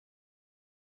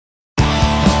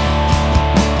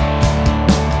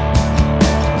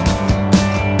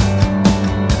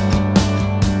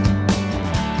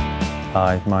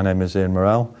Hi, my name is Ian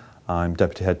Morell. I'm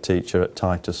Deputy Head Teacher at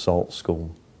Titus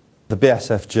School. The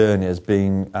BSF journey has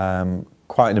been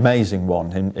quite an amazing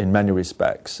one in many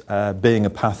respects. Being a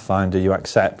pathfinder, you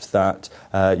accept that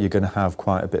you're going to have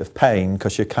quite a bit of pain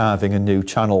because you're carving a new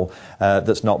channel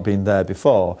that's not been there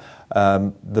before.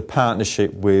 The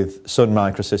partnership with Sun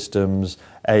Microsystems,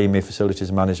 AMI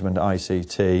Facilities Management,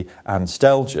 ICT and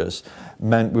Stelgis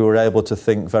meant we were able to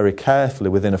think very carefully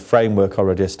within a framework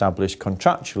already established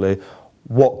contractually.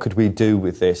 What could we do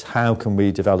with this? How can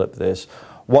we develop this?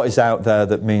 What is out there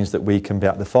that means that we can be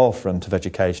at the forefront of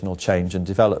educational change and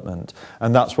development?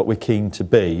 And that's what we're keen to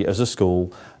be as a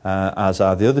school, as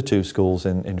are the other two schools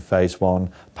in Phase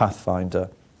 1, Pathfinder.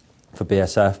 For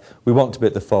BSF, we want to be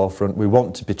at the forefront, we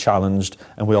want to be challenged,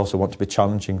 and we also want to be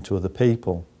challenging to other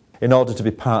people. In order to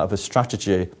be part of a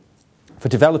strategy for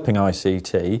developing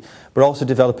ICT, but also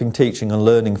developing teaching and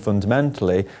learning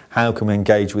fundamentally, how can we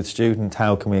engage with students,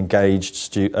 how can we engage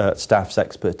staff's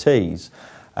expertise?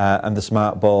 And the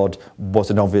smartboard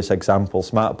was an obvious example.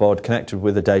 Smartboard connected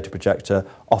with a data projector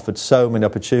offered so many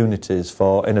opportunities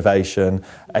for innovation,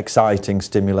 exciting,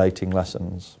 stimulating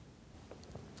lessons.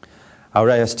 Our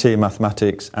AST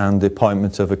mathematics and the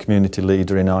appointment of a community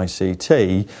leader in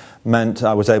ICT meant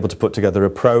I was able to put together a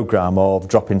programme of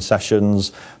drop-in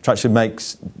sessions to actually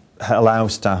allow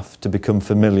staff to become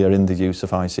familiar in the use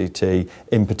of ICT,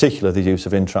 in particular the use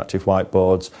of interactive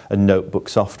whiteboards and notebook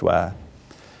software.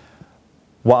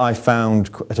 What I found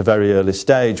at a very early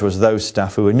stage was those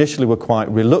staff who initially were quite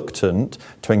reluctant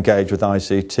to engage with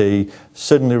ICT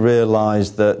suddenly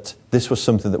realised that this was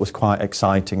something that was quite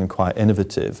exciting and quite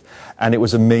innovative, and it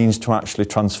was a means to actually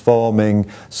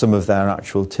transforming some of their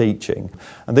actual teaching.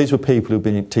 And these were people who've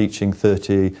been teaching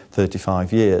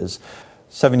 35 years.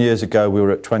 7 years ago we were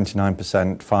at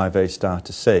 29% 5A star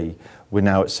to C. We're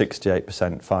now at 68%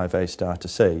 5A star to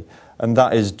C. And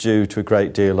that is due to a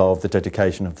great deal of the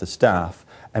dedication of the staff,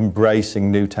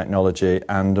 embracing new technology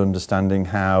and understanding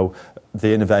how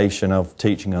the innovation of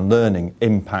teaching and learning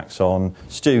impacts on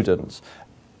students.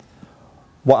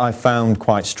 What I found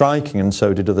quite striking, and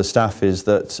so did other staff, is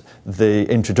that the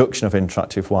introduction of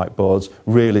interactive whiteboards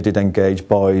really did engage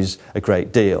boys a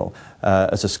great deal.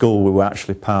 As a school, we were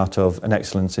actually part of an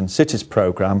Excellence in Cities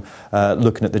programme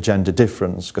looking at the gender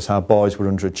difference, because our boys were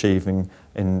underachieving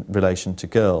in relation to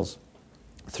girls.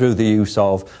 Through the use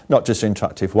of not just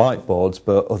interactive whiteboards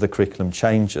but other curriculum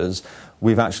changes,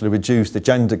 we've actually reduced the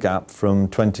gender gap from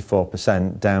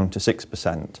 24% down to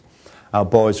 6%. Our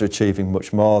boys are achieving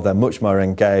much more, they're much more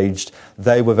engaged.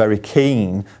 They were very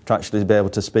keen to actually be able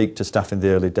to speak to staff in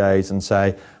the early days and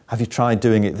say, have you tried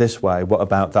doing it this way? What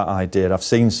about that idea? I've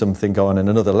seen something go on in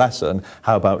another lesson,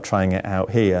 how about trying it out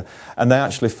here? And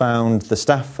the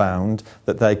staff found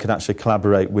that they could actually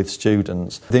collaborate with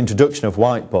students. The introduction of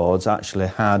whiteboards actually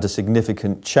had a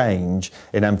significant change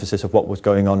in emphasis of what was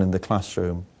going on in the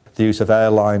classroom. The use of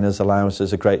airliners allows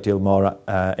us a great deal more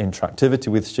interactivity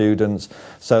with students,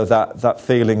 so that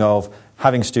feeling of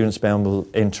having students be able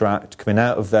to interact, coming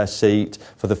out of their seat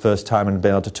for the first time and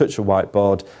being able to touch a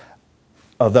whiteboard,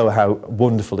 although how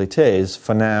wonderful it is,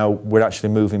 for now we're actually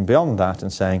moving beyond that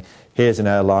and saying, here's an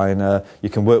airliner, you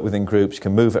can work within groups, you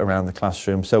can move it around the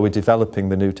classroom, so we're developing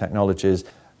the new technologies.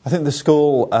 I think the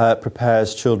school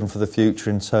prepares children for the future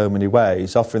in so many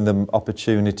ways, offering them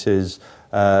opportunities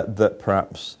that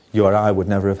perhaps you or I would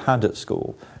never have had at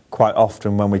school. Quite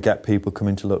often when we get people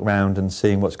coming to look round and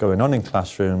seeing what's going on in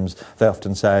classrooms, they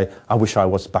often say, I wish I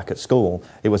was back at school.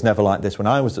 It was never like this when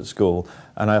I was at school.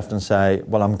 And I often say,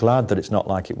 well, I'm glad that it's not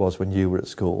like it was when you were at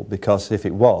school, because if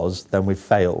it was, then we've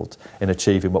failed in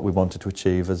achieving what we wanted to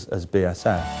achieve as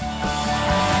BSF.